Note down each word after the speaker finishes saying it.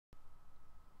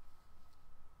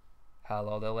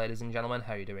Hello there ladies and gentlemen,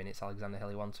 how are you doing? It's Alexander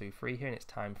Hilly123 here and it's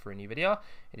time for a new video.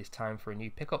 It is time for a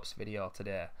new pickups video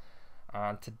today.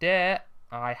 And today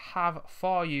I have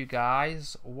for you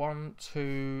guys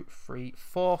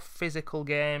 4 physical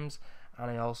games, and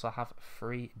I also have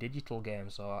 3 digital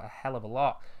games, so a hell of a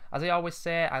lot. As I always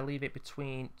say, I leave it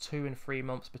between 2 and 3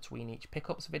 months between each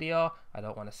pickups video. I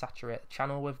don't want to saturate the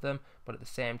channel with them, but at the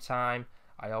same time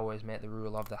I always make the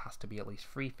rule of there has to be at least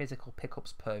 3 physical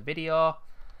pickups per video.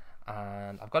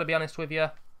 And I've got to be honest with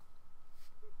you,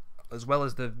 as well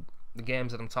as the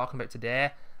games that I'm talking about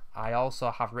today, I also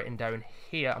have written down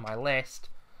here on my list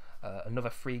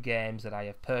another 3 games that I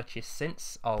have purchased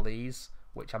since all these,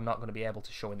 which I'm not going to be able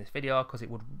to show in this video because it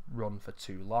would run for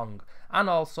too long. And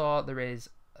also there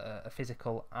is a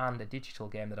physical and a digital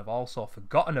game that I've also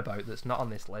forgotten about that's not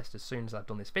on this list. As soon as I've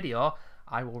done this video,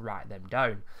 I will write them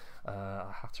down.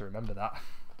 I have to remember that.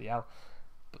 Yeah.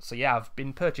 So yeah, I've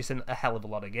been purchasing a hell of a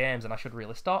lot of games and I should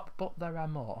really stop, but there are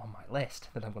more on my list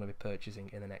that I'm going to be purchasing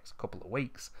in the next couple of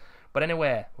weeks. But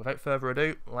anyway, without further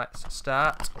ado, let's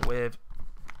start with...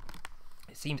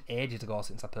 It seems ages ago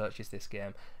since I purchased this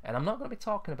game, and I'm not going to be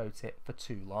talking about it for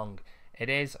too long. It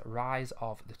is Rise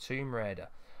of the Tomb Raider.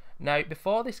 Now,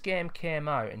 before this game came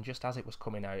out, and just as it was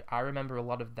coming out, I remember a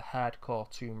lot of the hardcore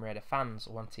Tomb Raider fans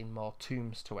wanting more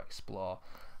tombs to explore,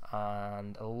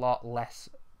 and a lot less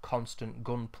constant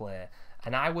gunplay,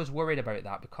 and I was worried about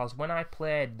that because when I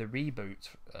played the reboot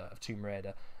of Tomb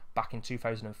Raider back in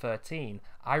 2013,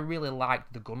 I really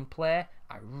liked the gunplay.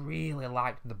 I really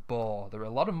liked the bow. There are a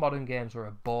lot of modern games where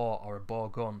a bow or a bow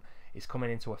gun is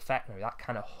coming into effect now, that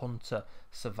kind of hunter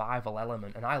survival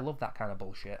element, and I love that kind of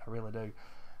bullshit, I really do.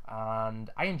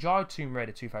 And I enjoyed Tomb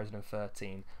Raider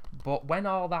 2013, but when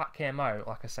all that came out,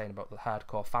 like I was saying about the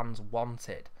hardcore fans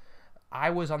wanted, I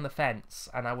was on the fence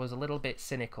and I was a little bit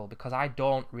cynical because I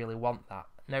don't really want that.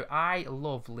 Now, I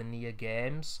love linear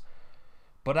games,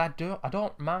 but I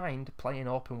don't mind playing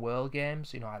open world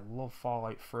games. You know, I love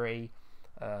Fallout 3.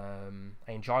 I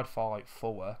enjoyed Fallout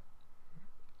 4.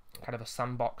 Kind of a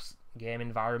sandbox game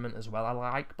environment as well I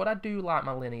like, but I do like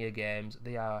my linear games.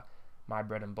 They are my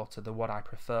bread and butter. They're what I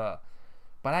prefer.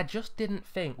 But I just didn't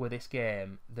think with this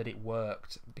game that it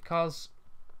worked because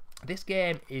this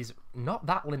game is not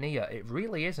that linear. It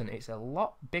really isn't. It's a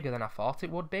lot bigger than I thought it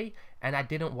would be, and I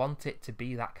didn't want it to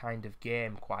be that kind of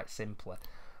game, quite simply.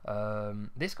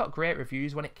 This got great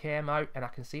reviews when it came out, and I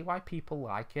can see why people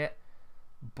like it,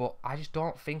 but I just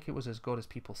don't think it was as good as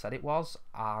people said it was.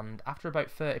 And after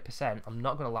about 30%, I'm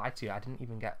not going to lie to you, I didn't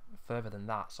even get further than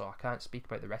that, so I can't speak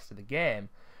about the rest of the game.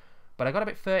 But I got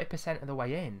about 30% of the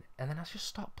way in, and then I just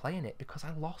stopped playing it because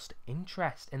I lost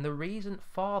interest. And the reason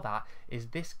for that is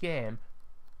this game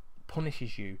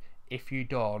punishes you if you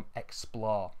don't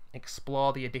explore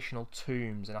the additional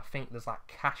tombs, and I think there's like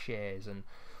caches, and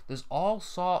there's all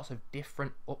sorts of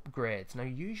different upgrades. Now,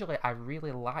 usually I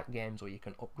really like games where you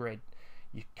can upgrade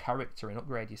your character and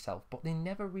upgrade yourself, but they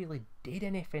never really did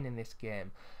anything in this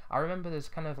game. I remember there's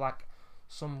kind of like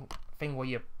some thing where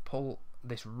you pull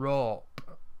this rope,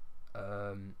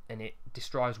 and it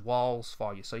destroys walls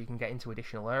for you so you can get into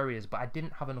additional areas, but I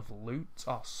didn't have enough loot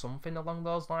or something along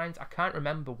those lines. I can't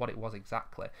remember what it was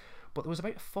exactly, but there was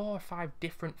about 4 or 5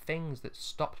 different things that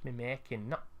stopped me making,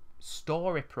 not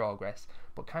story progress,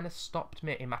 but kind of stopped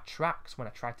me in my tracks when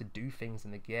I tried to do things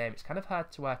in the game. It's kind of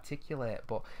hard to articulate,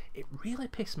 but it really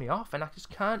pissed me off, and I just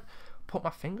can't put my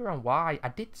finger on why. I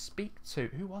did speak to,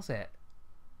 who was it?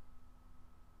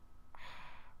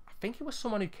 I think it was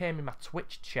someone who came in my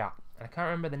Twitch chat, and I can't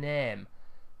remember the name.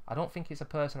 I don't think it's a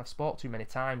person I've spoke to many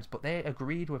times, but they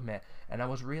agreed with me, and I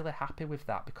was really happy with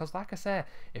that, because like I say,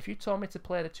 if you told me to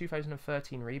play the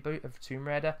 2013 reboot of Tomb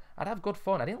Raider, I'd have good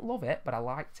fun. I didn't love it, but I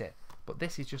liked it. But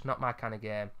this is just not my kind of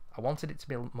game. I wanted it to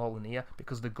be more linear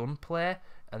because the gunplay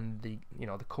and the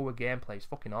core gameplay is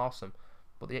fucking awesome,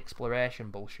 but the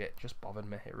exploration bullshit just bothered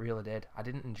me. It really did. I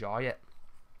didn't enjoy it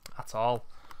at all.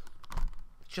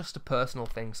 Just a personal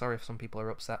thing, sorry if some people are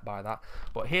upset by that,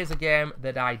 but here's a game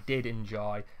that I did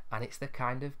enjoy, and it's the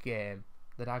kind of game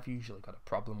that I've usually got a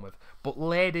problem with. But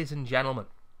ladies and gentlemen,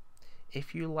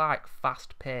 if you like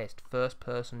fast-paced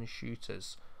first-person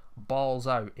shooters, balls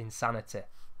out insanity,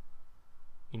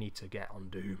 you need to get on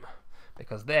Doom,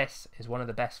 because this is one of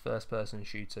the best first-person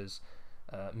shooters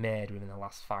made within the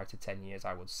last 5 to 10 years,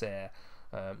 I would say.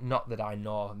 Not that I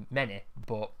know many,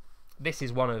 but this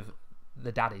is one of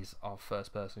the daddies of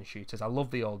first-person shooters. I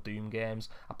love the old Doom games.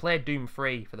 I played Doom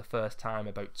 3 for the first time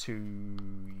about a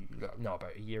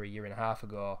year and a half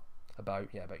ago. About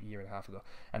a year and a half ago,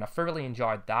 and I thoroughly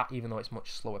enjoyed that, even though it's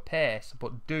much slower pace.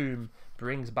 But Doom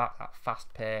brings back that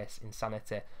fast pace,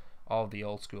 insanity of the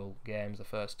old school games, the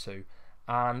first 2,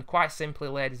 And quite simply,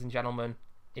 ladies and gentlemen,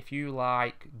 if you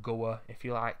like gore, if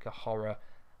you like a horror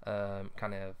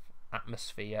kind of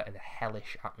atmosphere and a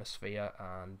hellish atmosphere,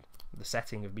 and the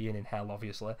setting of being in hell,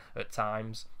 obviously, at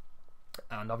times,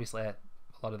 and obviously a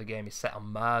lot of the game is set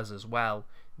on Mars as well,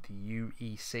 the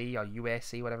UEC or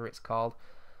UAC, whatever it's called,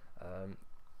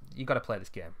 you got to play this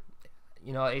game.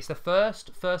 You know, it's the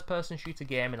first-person shooter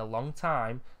game in a long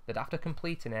time that after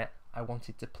completing it, I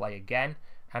wanted to play again.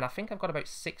 And I think I've got about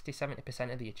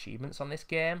 60-70% of the achievements on this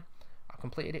game. I've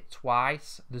completed it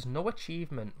twice. There's no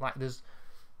achievement. Like, there's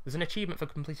an achievement for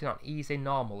completing on easy,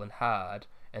 normal, and hard.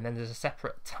 And then there's a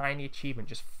separate tiny achievement,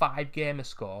 just 5 gamer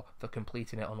score, for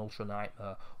completing it on Ultra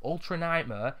Nightmare. Ultra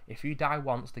Nightmare, if you die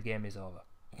once, the game is over.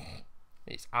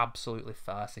 It's absolutely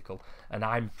farcical, and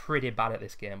I'm pretty bad at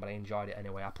this game, but I enjoyed it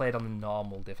anyway. I played on the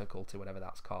normal difficulty, whatever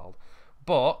that's called.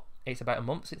 But it's about a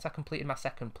month since I completed my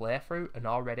second playthrough, and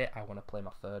already I want to play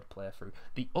my third playthrough.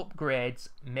 The upgrades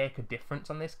make a difference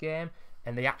on this game,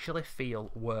 and they actually feel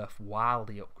worthwhile,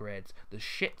 the upgrades. There's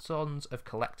shit tons of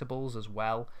collectibles as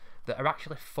well that are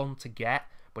actually fun to get,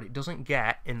 but it doesn't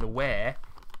get in the way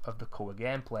of the core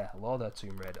gameplay. Hello there,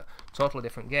 Tomb Raider. Totally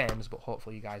different games, but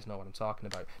hopefully you guys know what I'm talking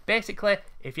about. Basically,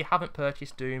 if you haven't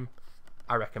purchased Doom,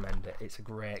 I recommend it. It's a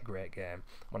great, great game.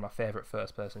 One of my favourite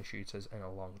first-person shooters in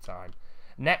a long time.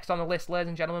 Next on the list, ladies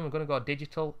and gentlemen, we're going to go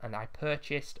digital, and I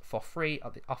purchased for free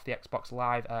off the Xbox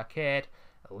Live Arcade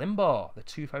Limbo, the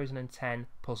 2010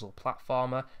 puzzle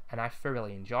platformer, and I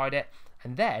thoroughly enjoyed it.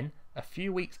 And then, a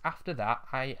few weeks after that,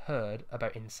 I heard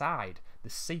about Inside, the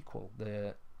sequel,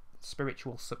 the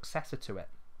spiritual successor to it,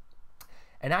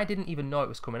 and I didn't even know it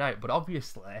was coming out. But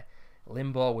obviously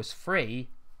Limbo was free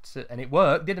and it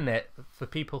worked, didn't it, for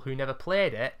people who never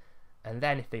played it, and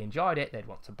then if they enjoyed it, they'd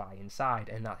want to buy Inside,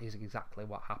 and that is exactly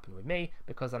what happened with me,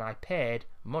 because then I paid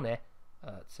money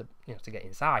to get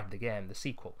Inside, the game, the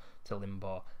sequel to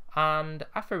Limbo, and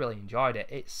I thoroughly enjoyed it.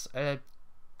 It's a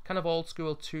kind of old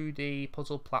school 2D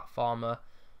puzzle platformer.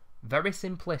 Very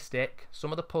simplistic.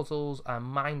 Some of the puzzles are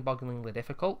mind-bogglingly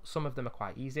difficult. Some of them are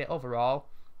quite easy. Overall,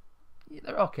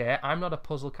 they're okay. I'm not a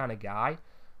puzzle kind of guy,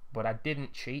 but I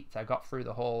didn't cheat. I got through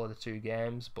the whole of the 2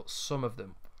 games, but some of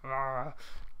them,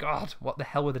 God, what the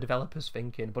hell were the developers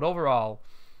thinking? But overall,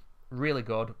 really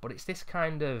good. But it's this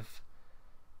kind of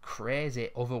crazy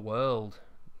other world,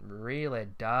 really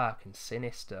dark and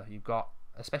sinister. You've got,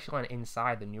 especially on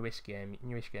Inside, the newish game,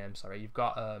 you've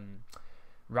got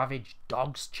ravaged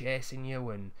dogs chasing you,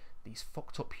 and these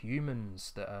fucked up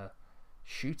humans that are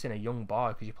shooting a young boy,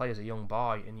 because you play as a young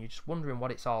boy, and you're just wondering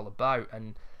what it's all about.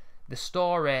 And the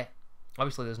story,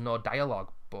 obviously there's no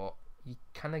dialogue, but you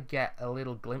kind of get a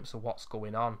little glimpse of what's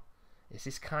going on. It's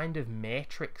this kind of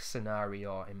Matrix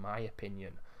scenario, in my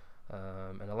opinion,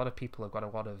 and a lot of people have got a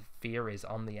lot of theories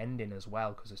on the ending as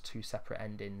well, because there's 2 separate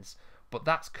endings. But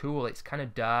that's cool. It's kind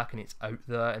of dark and it's out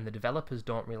there, and the developers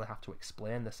don't really have to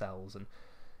explain themselves, and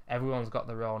everyone's got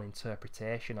their own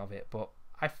interpretation of it. But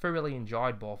I thoroughly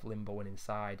enjoyed both Limbo and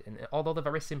Inside, and although they're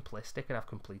very simplistic and I've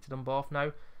completed them both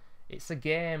now, it's a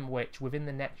game which within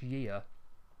the next year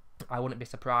I wouldn't be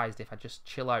surprised if I just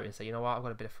chill out and say, you know what, I've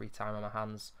got a bit of free time on my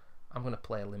hands, I'm going to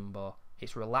play Limbo.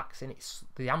 It's relaxing. It's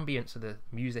the ambience of the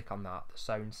music on that, the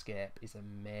soundscape is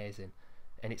amazing,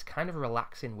 and it's kind of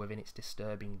relaxing within its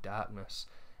disturbing darkness,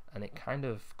 and it kind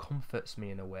of comforts me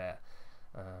in a way.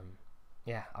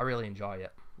 Yeah, I really enjoy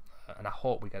it, and I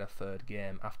hope we get a third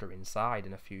game after Inside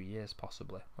in a few years,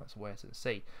 possibly. Let's wait and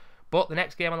see. But the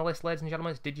next game on the list, ladies and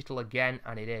gentlemen, is digital again,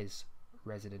 and it is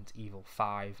Resident Evil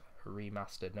 5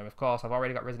 Remastered. Now, of course, I've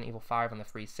already got Resident Evil 5 on the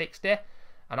 360,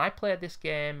 and I played this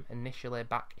game initially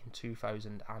back in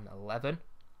 2011.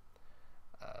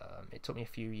 It took me a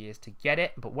few years to get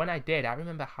it, but when I did, I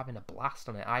remember having a blast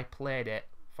on it. I played it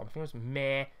from, I think it was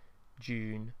May,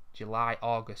 June, July,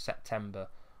 August, September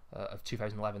of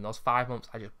 2011. Those 5 months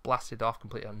I just blasted off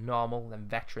completely on normal, then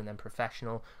veteran, then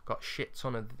professional. Got a shit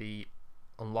ton of the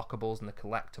unlockables and the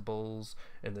collectibles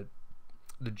and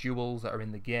the jewels that are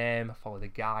in the game. I follow the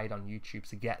guide on YouTube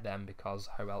to get them, because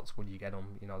how else would you get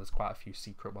them? You know, there's quite a few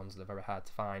secret ones that are very hard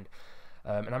to find.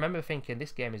 And I remember thinking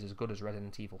this game is as good as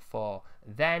Resident Evil 4.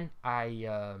 Then I,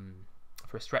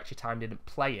 for a stretch of time, didn't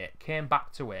play it. Came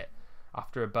back to it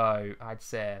after about, I'd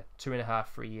say, 2.5,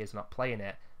 3 years not playing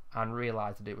it, and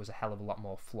realised that it was a hell of a lot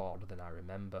more flawed than I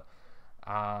remember.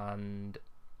 And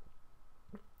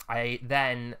I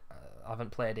then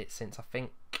haven't played it since. I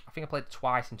think I played it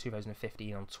twice in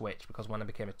 2015 on Twitch, because when I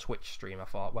became a Twitch streamer, I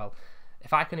thought, well,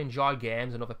 if I can enjoy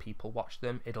games and other people watch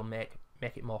them, it'll make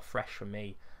it more fresh for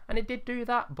me. And it did do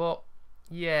that. But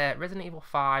yeah, Resident Evil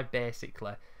 5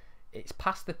 basically it's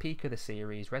past the peak of the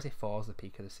series. Resi 4 is the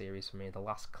peak of the series for me, the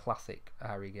last classic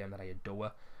RE game that I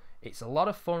adore. It's a lot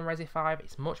of fun, Resi 5,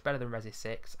 it's much better than Resi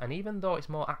 6, and even though it's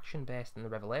more action based than the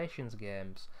Revelations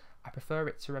games, I prefer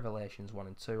it to Revelations 1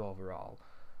 and 2 overall.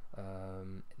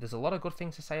 There's a lot of good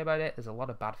things to say about it, there's a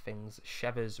lot of bad things.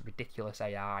 Sheva's ridiculous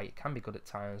AI, it can be good at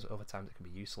times, other times it can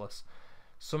be useless.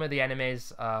 Some of the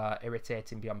enemies are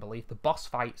irritating beyond belief. The boss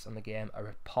fights on the game are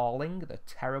appalling, they're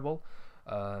terrible.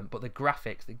 But the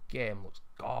graphics, the game looks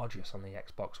gorgeous on the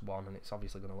Xbox One, and it's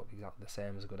obviously going to look exactly the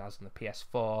same as good as on the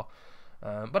PS4.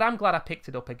 But I'm glad I picked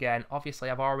it up again. Obviously,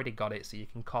 I've already got it, so you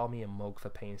can call me a mug for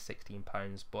paying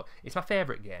 £16. But it's my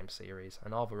favourite game series,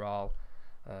 and overall,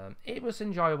 it was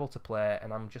enjoyable to play,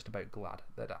 and I'm just about glad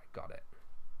that I got it.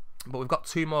 But we've got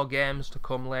 2 more games to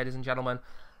come, ladies and gentlemen,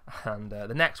 and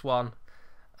the next one,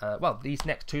 well, these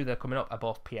next 2 that are coming up are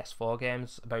both PS4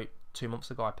 games. About 2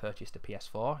 months ago, I purchased a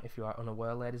PS4, if you are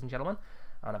unaware, ladies and gentlemen,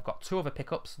 and I've got 2 other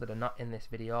pickups that are not in this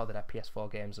video that are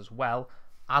PS4 games as well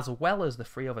as the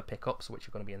 3 other pickups which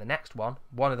are going to be in the next one.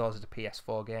 One of those is a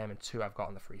PS4 game, and 2 I've got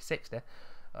on the 360.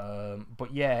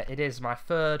 But yeah, it is my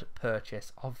 3rd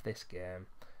purchase of this game.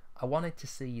 I wanted to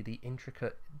see the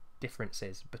intricate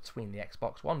differences between the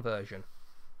Xbox One version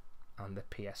and the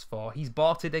PS4. He's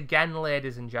bought it again,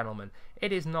 ladies and gentlemen.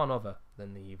 It is none other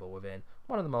than The Evil Within,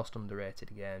 one of the most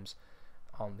underrated games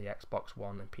on the Xbox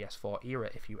One and PS4 era,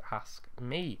 if you ask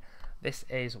me. This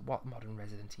is what modern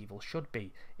Resident Evil should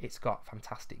be. It's got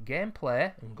fantastic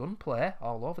gameplay and gunplay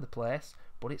all over the place,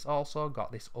 but it's also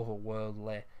got this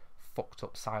otherworldly, fucked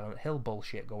up Silent Hill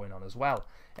bullshit going on as well.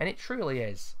 And it truly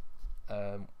is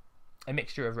a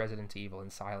mixture of Resident Evil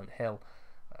and Silent Hill.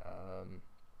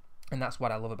 And that's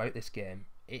what I love about this game.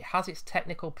 It has its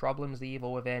technical problems, The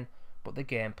Evil Within, but the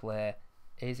gameplay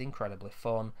is incredibly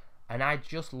fun. And I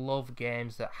just love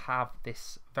games that have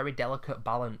this very delicate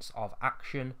balance of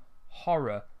action,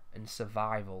 horror, and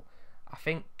survival. I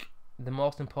think the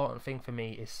most important thing for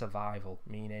me is survival,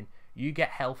 meaning you get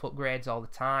health upgrades all the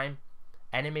time,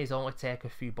 enemies only take a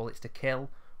few bullets to kill,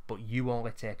 but you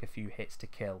only take a few hits to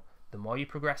kill. The more you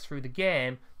progress through the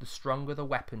game, the stronger the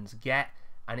weapons get,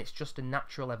 and it's just a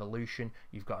natural evolution.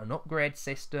 You've got an upgrade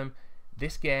system.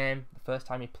 This game, the first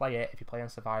time you play it, if you play on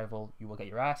survival, you will get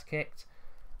your ass kicked,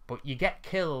 but you get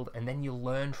killed and then you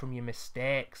learn from your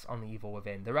mistakes on The Evil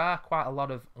Within. There are quite a lot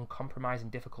of uncompromising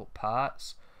difficult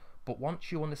parts, but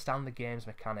once you understand the game's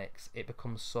mechanics, it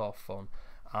becomes so fun.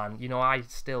 And you know, I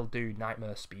still do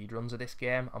nightmare speedruns of this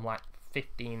game. I'm like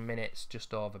 15 minutes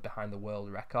just over behind the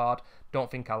world record.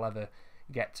 Don't think I'll ever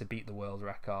get to beat the world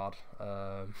record,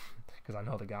 because I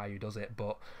know the guy who does it,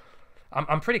 but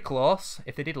I'm pretty close.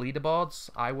 If they did leaderboards,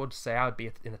 I would say I'd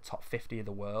be in the top 50 of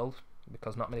the world,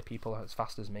 because not many people are as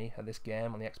fast as me at this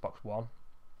game on the Xbox One.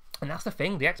 And that's the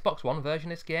thing, the Xbox One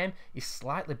version of this game is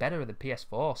slightly better than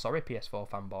PS4. Sorry, PS4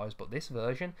 fanboys, but this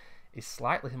version is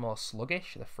slightly more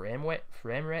sluggish. The frame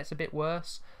rate's a bit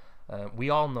worse. We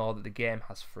all know that the game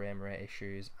has frame rate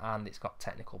issues and it's got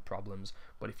technical problems,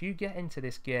 but if you get into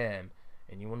this game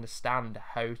and you understand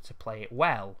how to play it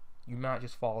well, you might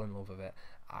just fall in love with it.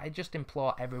 I just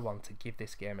implore everyone to give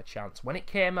this game a chance. When it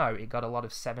came out, it got a lot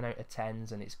of 7 out of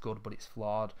 10s and it's good, but it's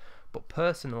flawed. But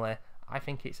personally, I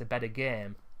think it's a better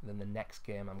game than the next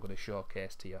game I'm going to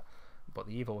showcase to you. But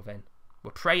The Evil Within,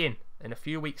 we're praying in a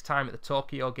few weeks' time at the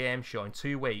Tokyo Game Show in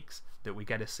 2 weeks that we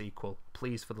get a sequel.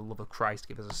 Please, for the love of Christ,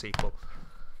 give us a sequel.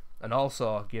 And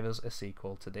also give us a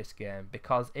sequel to this game,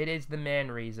 because it is the main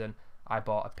reason I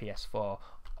bought a PS4,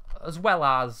 as well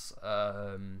as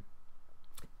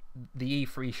the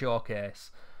E3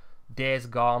 showcase, Days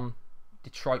Gone,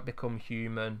 Detroit Become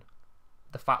Human,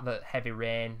 the fact that Heavy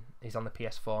Rain is on the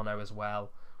PS4 now as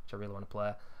well, which I really want to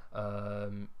play.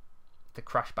 The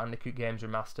Crash Bandicoot games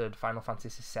remastered, Final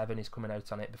Fantasy VII is coming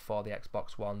out on it before the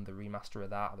Xbox One, the remaster of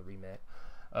that, or the remake.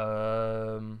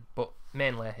 But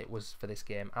mainly it was for this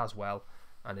game as well,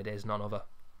 and it is none other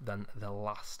than The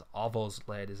Last of Us,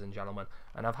 ladies and gentlemen.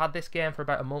 And I've had this game for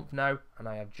about a month now, and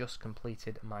I have just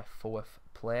completed my 4th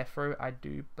playthrough, I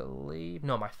do believe.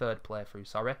 No, my 3rd playthrough,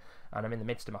 sorry. And I'm in the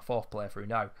midst of my 4th playthrough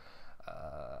now.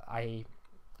 I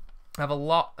have a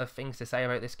lot of things to say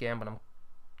about this game, but I'm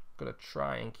going to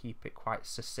try and keep it quite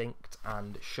succinct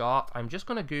and short. I'm just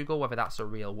going to Google whether that's a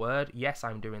real word. Yes,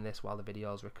 I'm doing this while the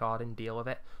video is recording. Deal with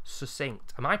it.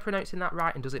 Succinct. Am I pronouncing that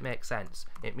right, and does it make sense?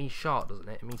 It means short, doesn't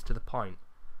it? It means to the point.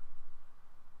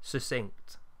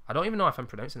 Succinct. I don't even know if I'm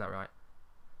pronouncing that right.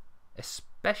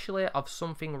 Especially of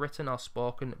something written or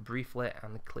spoken briefly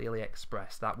and clearly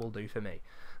expressed. That will do for me.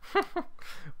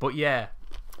 But yeah,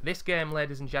 this game,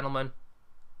 ladies and gentlemen,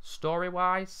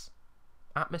 story-wise,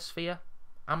 atmosphere,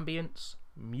 ambience,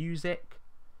 music,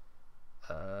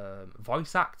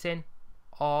 voice acting,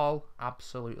 all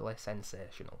absolutely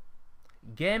sensational.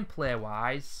 Gameplay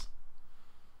wise,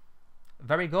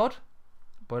 very good,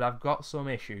 but I've got some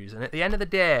issues. And at the end of the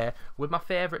day, with my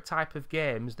favourite type of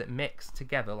games that mix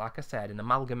together, like I said, and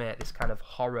amalgamate this kind of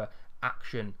horror,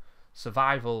 action,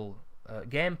 survival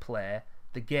gameplay,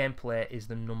 the gameplay is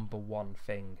the number one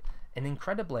thing. And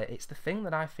incredibly, it's the thing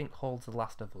that I think holds The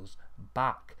Last of Us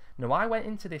back. Now, I went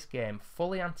into this game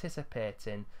fully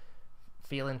anticipating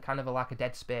feeling kind of like a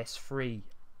Dead Space 3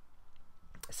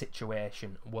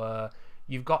 situation, where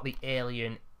you've got the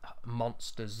alien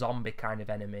monster zombie kind of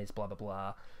enemies, blah blah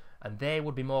blah, and they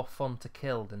would be more fun to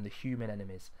kill than the human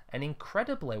enemies. And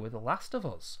incredibly, with The Last of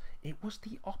Us, it was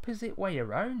the opposite way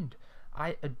around.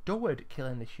 I adored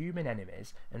killing the human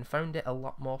enemies and found it a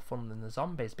lot more fun than the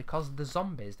zombies, because the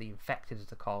zombies, the infected as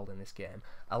they're called in this game,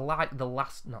 are like the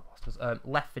Left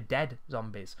 4 Dead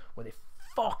zombies, where they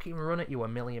fucking run at you a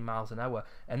million miles an hour,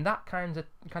 and that kind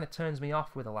of turns me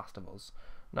off with The Last of Us.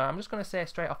 Now, I'm just going to say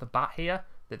straight off the bat here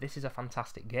that this is a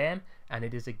fantastic game, and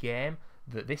it is a game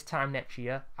that this time next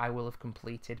year I will have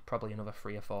completed probably another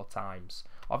 3 or 4 times.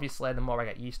 Obviously, the more I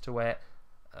get used to it,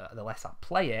 the less I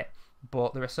play it,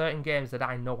 but there are certain games that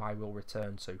I know I will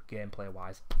return to,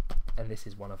 gameplay-wise, and this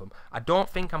is one of them. I don't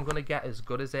think I'm going to get as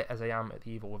good as it as I am at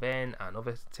The Evil Within and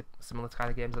other similar kind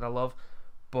of games that I love,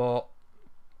 but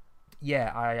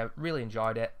yeah, I really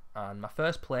enjoyed it, and my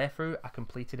first playthrough, I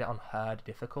completed it on hard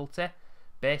difficulty.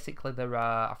 Basically, there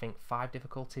are, I think, 5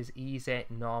 difficulties: easy,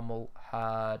 normal,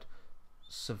 hard,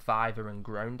 survivor, and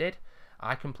grounded.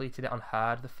 I completed it on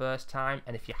hard the first time,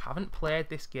 and if you haven't played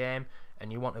this game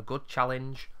and you want a good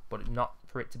challenge, but not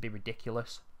for it to be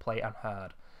ridiculous, play it on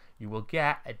hard. You will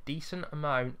get a decent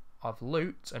amount of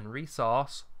loot and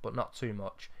resource, but not too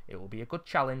much. It will be a good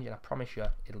challenge, and I promise you,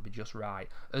 it'll be just right.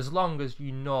 As long as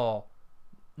you know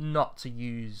not to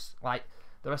use, like,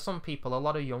 there are some people, a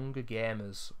lot of younger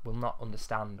gamers will not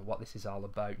understand what this is all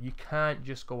about. You can't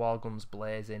just go all guns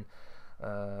blazing,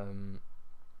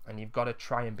 and you've got to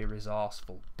try and be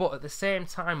resourceful. But at the same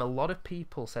time, a lot of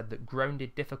people said that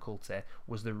grounded difficulty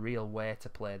was the real way to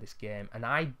play this game, and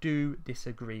I do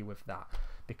disagree with that,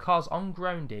 because on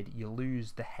grounded you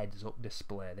lose the heads up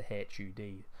display, the HUD,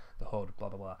 the HUD, blah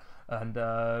blah blah,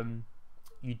 and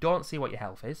you don't see what your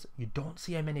health is, you don't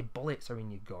see how many bullets are in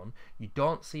your gun, you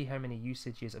don't see how many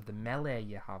usages of the melee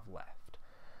you have left,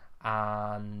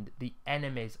 and the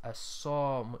enemies are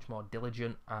so much more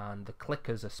diligent, and the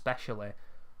clickers especially,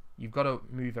 you've got to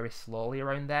move very slowly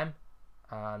around them,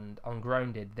 and on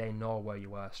grounded they know where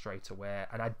you are straight away,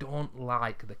 and I don't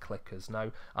like the clickers.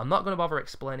 Now, I'm not going to bother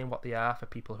explaining what they are for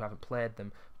people who haven't played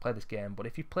this game, but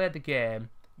if you've played the game,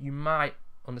 you might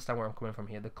understand where I'm coming from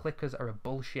here. The clickers are a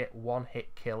bullshit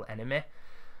one-hit kill enemy,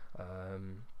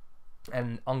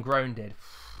 and on grounded,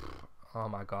 oh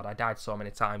my god, I died so many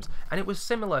times, and it was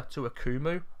similar to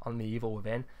Akumu on The Evil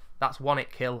Within. That's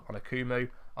one-hit kill on Akumu.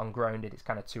 On grounded, it's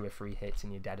kind of 2 or 3 hits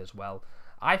and you're dead as well.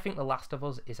 I think The Last of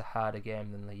Us is a harder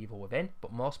game than The Evil Within,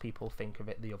 but most people think of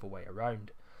it the other way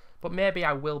around. But maybe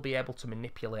I will be able to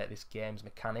manipulate this game's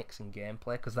mechanics and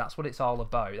gameplay, because that's what it's all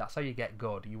about. That's how you get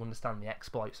good. You understand the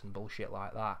exploits and bullshit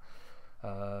like that.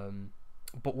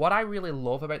 But what I really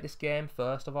love about this game,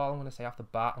 first of all, I'm going to say off the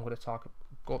bat, I'm going to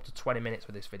go up to 20 minutes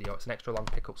with this video. It's an extra long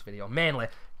pickups video, mainly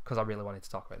because I really wanted to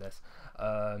talk about this.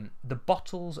 The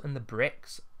bottles and the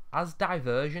bricks, as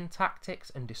diversion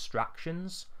tactics and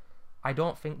distractions, I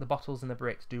don't think the bottles and the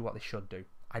bricks do what they should do.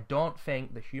 I don't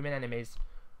think the human enemies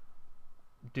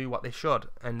do what they should,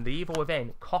 and The Evil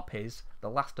Within copies The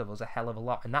Last of Us a hell of a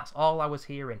lot, and that's all I was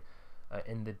hearing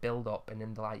in the build-up and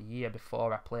in the year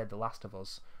before I played The Last of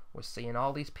Us, was seeing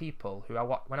all these people who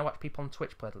when I watch people on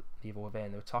Twitch play The Evil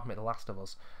Within, they were talking about The Last of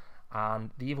Us, and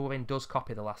The Evil Within does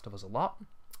copy The Last of Us a lot,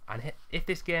 and if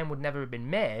this game would never have been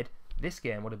made, this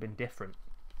game would have been different.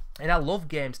 And I love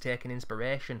games taking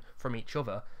inspiration from each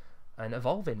other and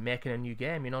evolving, making a new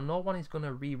game. You know, no one is going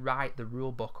to rewrite the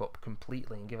rulebook up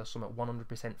completely and give us something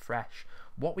 100% fresh.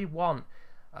 What we want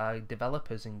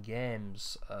developers and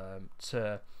games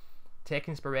to take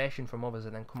inspiration from others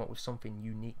and then come up with something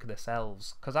unique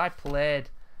themselves. Because I played,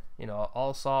 you know,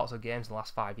 all sorts of games in the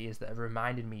last 5 years that have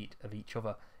reminded me of each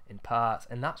other in parts,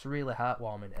 and that's really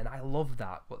heartwarming, and I love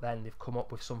that. But then they've come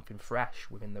up with something fresh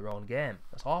within their own game.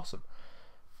 That's awesome.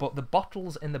 But the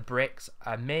bottles and the bricks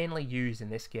are mainly used in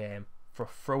this game for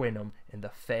throwing them in the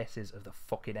faces of the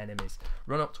fucking enemies.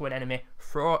 Run up to an enemy,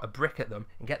 throw a brick at them,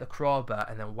 and get the crowbar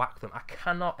and then whack them. I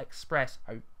cannot express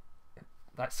how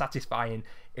satisfying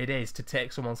it is to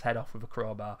take someone's head off with a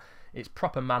crowbar. It's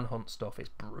proper manhunt stuff. It's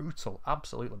brutal,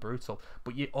 absolutely brutal.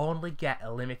 But you only get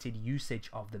a limited usage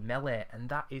of the melee, and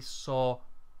that is so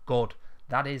good.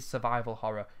 That is survival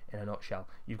horror in a nutshell.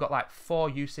 You've got like 4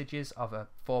 usages of a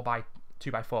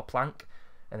 2x4 plank,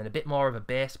 and then a bit more of a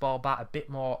baseball bat, a bit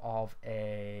more of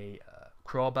a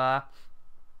crowbar,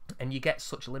 and you get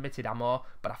such limited ammo.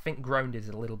 But I think grounded is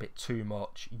a little bit too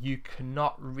much. You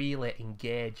cannot really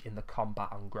engage in the combat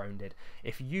on grounded.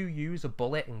 If you use a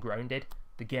bullet in grounded,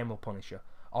 the game will punish you.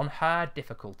 On hard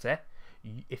difficulty,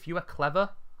 if you are clever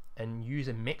and use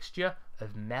a mixture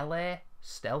of melee,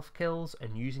 stealth kills,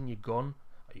 and using your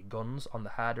guns on the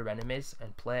harder enemies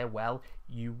and play well,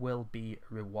 you will be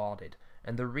rewarded.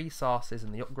 And the resources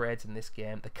and the upgrades in this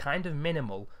game, they're kind of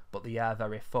minimal, but they are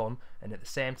very fun, and at the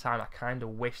same time I kind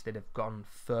of wish they'd have gone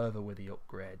further with the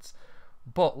upgrades.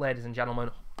 But ladies and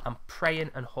gentlemen, I'm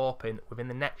praying and hoping within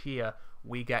the next year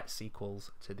we get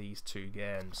sequels to these 2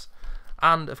 games.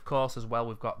 And of course as well,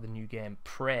 we've got the new game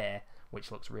Prey,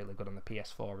 which looks really good on the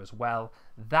PS4 as well.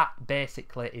 That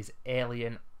basically is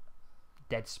Alien,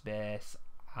 Dead Space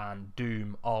and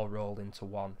Doom all rolled into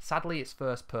one. Sadly it's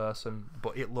first person,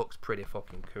 but it looks pretty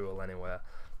fucking cool anyway.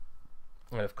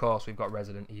 And of course we've got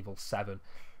Resident Evil 7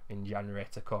 in January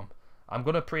to come. I'm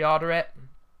going to pre-order it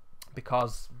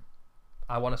because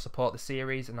I want to support the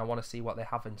series and I want to see what they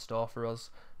have in store for us.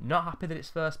 Not happy that it's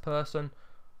first person,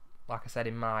 like I said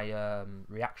in my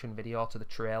reaction video to the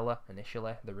trailer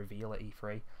initially, the reveal at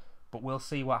E3, but we'll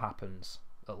see what happens.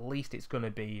 At least it's going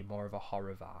to be more of a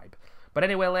horror vibe. But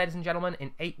anyway, ladies and gentlemen,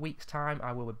 in 8 weeks time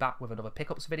I will be back with another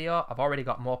pickups video. I've already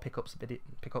got more pickups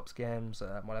games,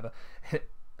 whatever,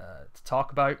 to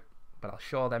talk about, but I'll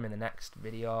show them in the next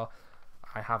video.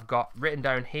 I have got written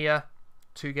down here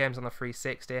 2 games on the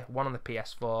 360, 1 on the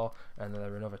PS4, and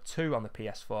there are another 2 on the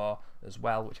PS4 as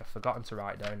well, which I've forgotten to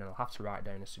write down, and I'll have to write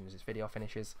down as soon as this video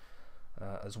finishes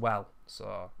as well.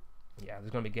 So yeah,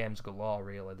 there's going to be games galore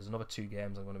really. There's another 2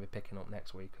 games I'm going to be picking up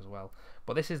next week as well.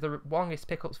 But this is the longest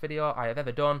pickups video I have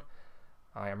ever done.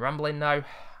 I am rambling now.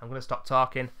 I'm going to stop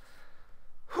talking.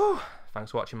 Whew.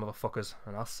 Thanks for watching, motherfuckers,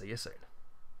 and I'll see you soon.